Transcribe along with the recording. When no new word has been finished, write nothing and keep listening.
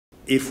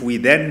If we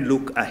then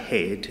look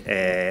ahead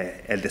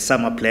at the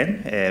summer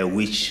plan,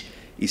 which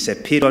is a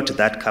period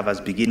that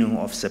covers beginning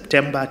of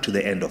September to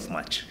the end of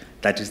March.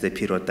 That is the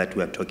period that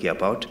we are talking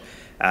about.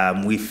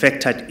 We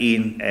factored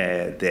in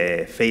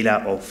the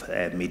failure of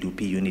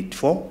Medupi Unit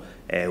 4,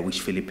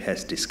 which Philip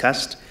has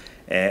discussed.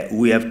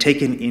 We have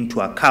taken into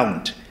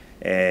account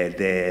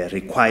the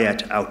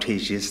required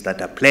outages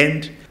that are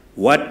planned.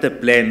 What the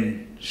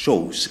plan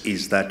shows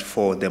is that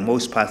for the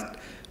most part,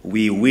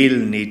 we will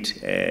need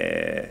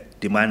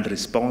demand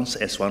response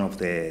as one of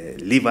the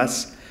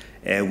levers.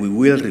 We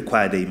will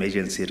require the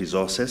emergency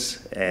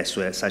resources,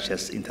 such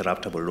as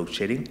interruptible load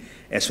shedding,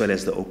 as well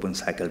as the open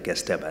cycle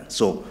gas turbine.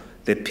 So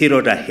the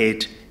period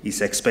ahead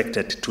is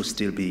expected to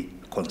still be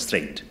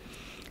constrained.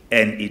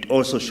 And it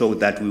also showed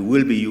that we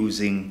will be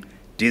using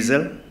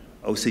diesel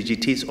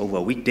OCGTs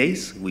over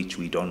weekdays, which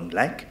we don't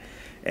like,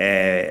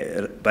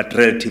 but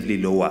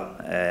relatively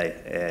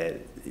lower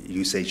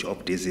usage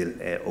of diesel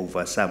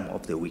over some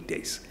of the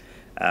weekdays.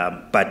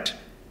 But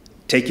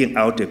taking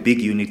out a big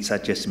unit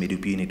such as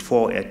Medupi Unit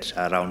 4 at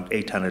around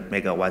 800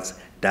 megawatts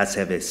does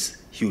have a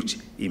huge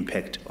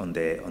impact on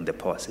the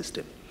power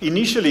system.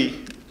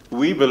 Initially,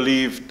 we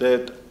believed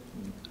that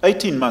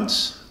 18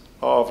 months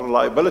of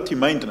reliability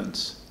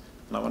maintenance,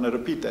 and I want to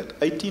repeat that,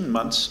 18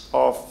 months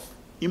of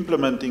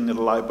implementing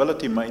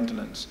reliability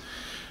maintenance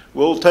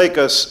will take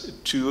us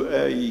to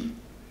a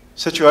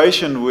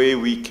situation where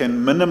we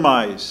can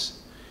minimize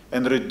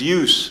and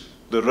reduce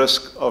the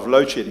risk of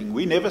load shedding.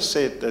 We never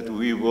said that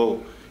we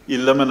will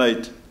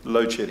eliminate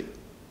load shedding.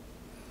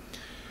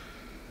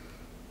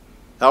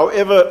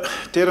 However,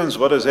 Terence,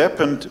 what has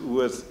happened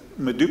with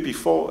Medupi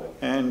 4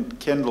 and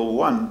Kendall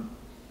 1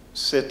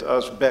 set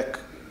us back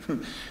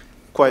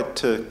quite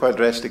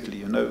drastically.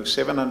 You know,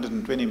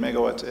 720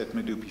 megawatts at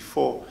Medupi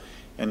 4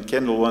 and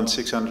Kendall 1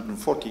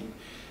 640.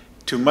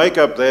 To make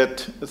up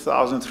that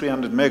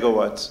 1,300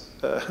 megawatts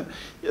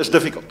is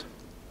difficult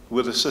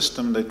with the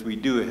system that we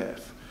do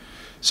have.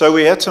 So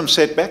we had some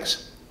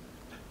setbacks.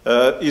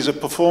 Is a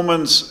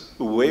performance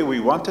where we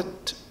want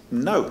it?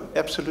 No,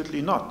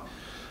 absolutely not.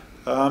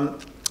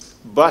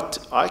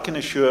 But I can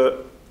assure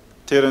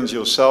Terence,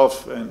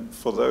 yourself, and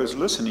for those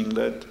listening,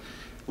 that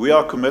we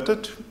are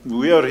committed.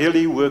 We are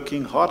really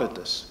working hard at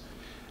this.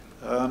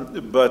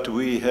 But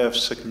we have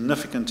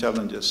significant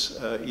challenges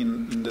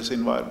in this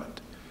environment.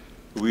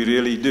 We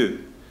really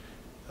do.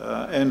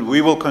 And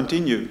we will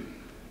continue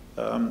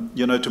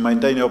to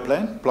maintain our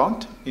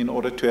plant in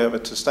order to have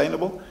it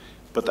sustainable.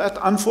 But that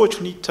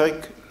unfortunately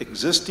takes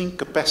existing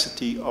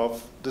capacity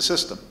of the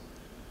system.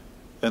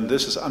 And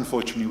this is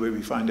unfortunately where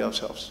we find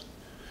ourselves.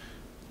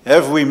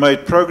 Have we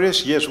made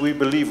progress? Yes, we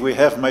believe we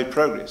have made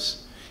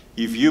progress.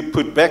 If you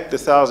put back the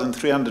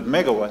 1,300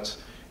 megawatts,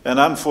 and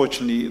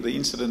unfortunately the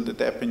incident that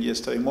happened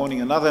yesterday morning,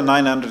 another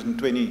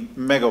 920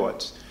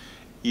 megawatts,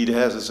 it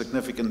has a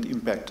significant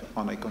impact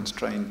on a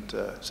constrained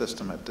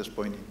system at this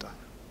point in time.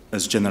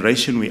 As a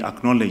generation, we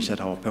acknowledge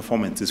that our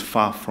performance is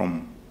far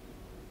from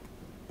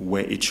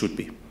where it should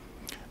be.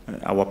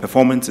 Our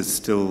performance is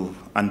still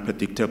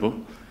unpredictable,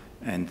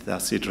 and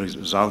thus it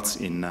results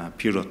in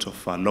periods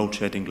of load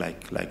shedding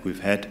like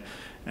we've had,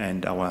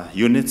 and our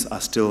units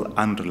are still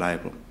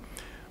unreliable.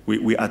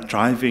 We are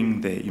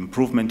driving the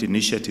improvement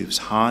initiatives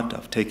hard.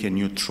 I've taken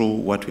you through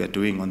what we are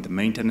doing on the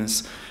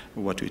maintenance,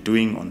 what we're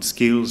doing on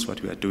skills,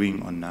 what we are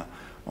doing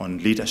on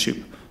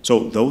leadership.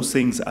 So those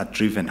things are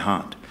driven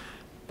hard,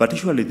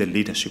 particularly the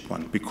leadership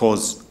one,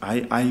 because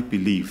I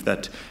believe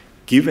that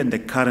given the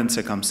current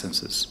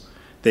circumstances,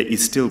 there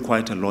is still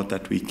quite a lot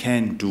that we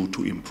can do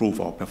to improve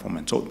our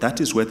performance. So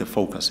that is where the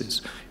focus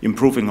is,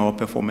 improving our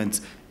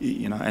performance,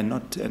 and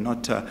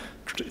not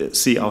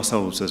see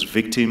ourselves as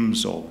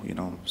victims or,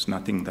 it's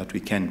nothing that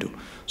we can do.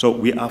 So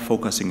we are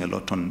focusing a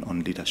lot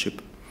on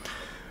leadership.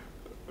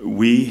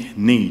 We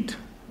need,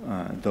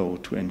 though,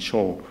 to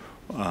ensure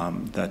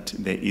that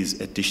there is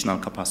additional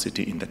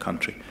capacity in the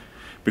country,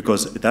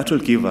 because that will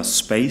give us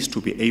space to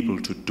be able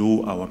to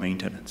do our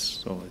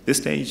maintenance. So at this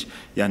stage,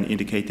 Jan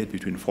indicated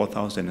between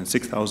 4,000 and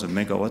 6,000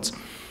 megawatts.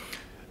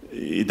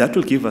 That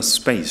will give us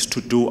space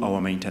to do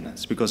our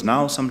maintenance, because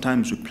now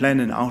sometimes we plan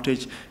an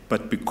outage,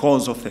 but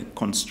because of the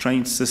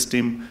constrained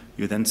system,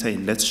 you then say,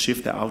 let's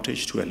shift the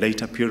outage to a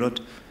later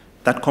period.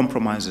 That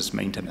compromises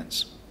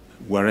maintenance.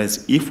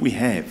 Whereas if we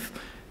have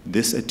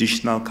this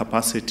additional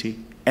capacity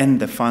and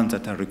the funds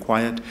that are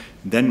required,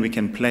 then we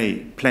can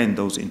plan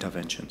those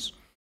interventions.